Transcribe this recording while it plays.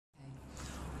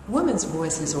Women's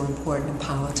voices are important in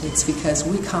politics because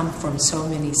we come from so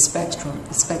many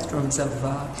spectrums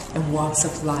of and walks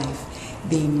of life,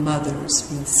 being mothers,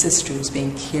 being sisters,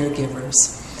 being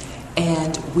caregivers.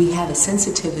 And we have a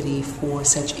sensitivity for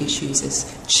such issues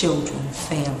as children,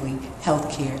 family,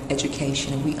 healthcare,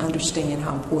 education, and we understand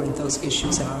how important those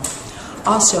issues are.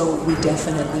 Also, we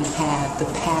definitely have the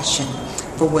passion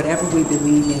for whatever we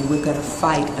believe in. We're going to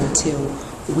fight until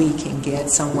we can get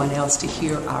someone else to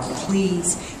hear our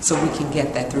pleas so we can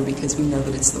get that through because we know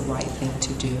that it's the right thing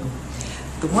to do.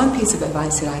 The one piece of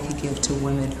advice that I could give to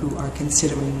women who are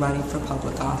considering running for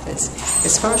public office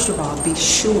is, first of all, be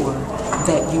sure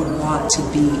that you want to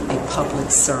be a public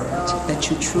servant,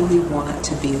 that you truly want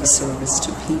to be of service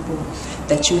to people,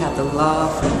 that you have the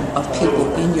love of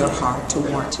people in your heart to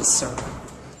want to serve.